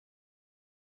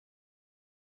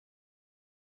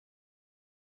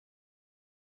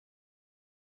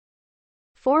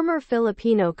Former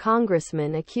Filipino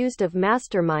congressman accused of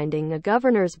masterminding a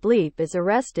governor's bleep is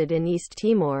arrested in East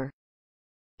Timor.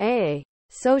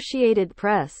 Associated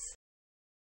Press.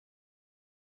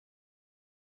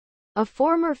 A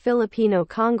former Filipino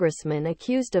congressman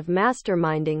accused of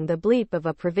masterminding the bleep of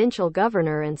a provincial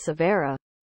governor and Severa.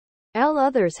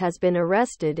 Others has been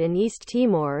arrested in East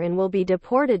Timor and will be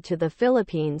deported to the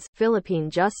Philippines, Philippine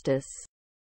justice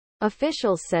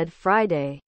officials said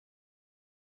Friday.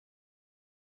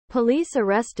 Police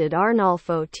arrested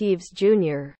Arnolfo Teves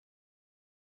Jr.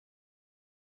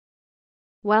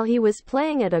 while he was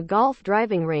playing at a golf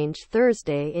driving range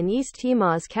Thursday in East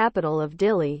Timor's capital of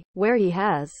Dili, where he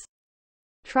has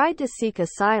tried to seek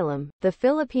asylum, the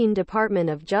Philippine Department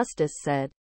of Justice said.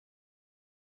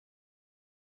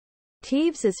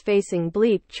 Teves is facing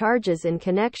bleep charges in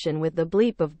connection with the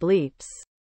bleep of bleeps.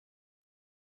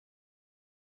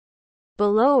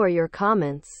 Below are your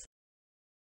comments.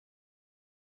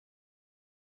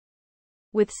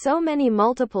 With so many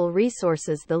multiple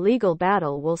resources, the legal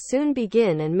battle will soon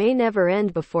begin and may never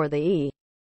end before the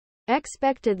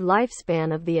expected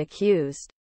lifespan of the accused.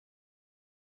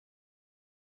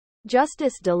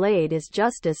 Justice delayed is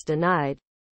justice denied.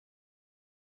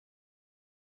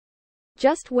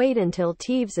 Just wait until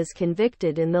Teves is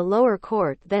convicted in the lower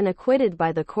court, then acquitted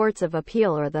by the courts of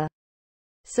appeal or the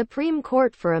Supreme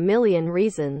Court for a million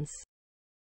reasons.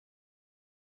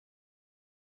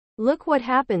 Look what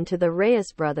happened to the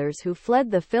Reyes brothers who fled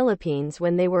the Philippines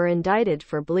when they were indicted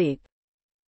for bleep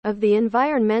of the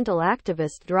environmental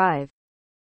activist drive.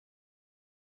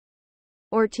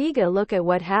 Ortega. Look at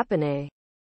what happened.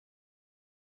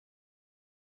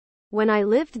 When I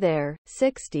lived there,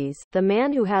 60s, the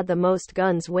man who had the most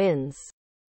guns wins.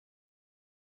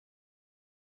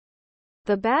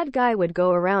 The bad guy would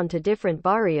go around to different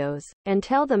barrios and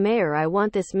tell the mayor, I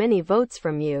want this many votes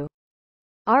from you.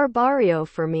 Our barrio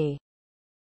for me.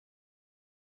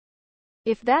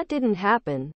 If that didn't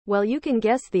happen, well, you can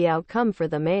guess the outcome for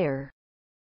the mayor.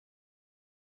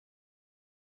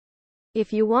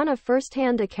 If you want a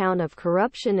first-hand account of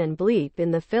corruption and bleep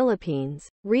in the Philippines,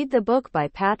 read the book by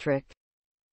Patrick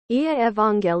Ia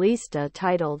Evangelista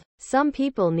titled, Some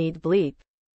People Need Bleep.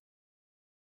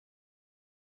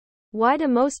 Why do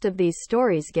most of these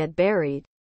stories get buried?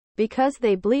 Because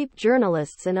they bleep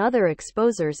journalists and other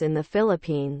exposers in the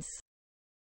Philippines.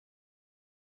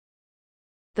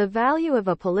 The value of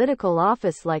a political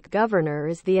office like governor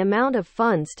is the amount of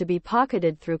funds to be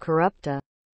pocketed through corrupta.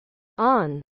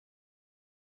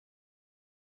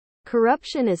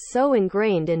 Corruption is so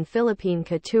ingrained in Philippine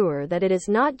culture that it is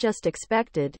not just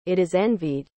expected, it is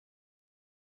envied.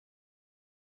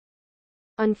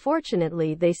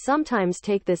 Unfortunately, they sometimes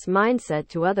take this mindset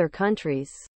to other countries.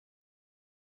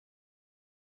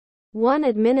 One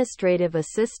administrative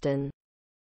assistant.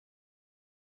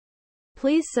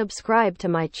 Please subscribe to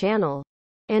my channel.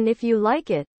 And if you like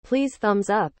it, please thumbs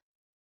up.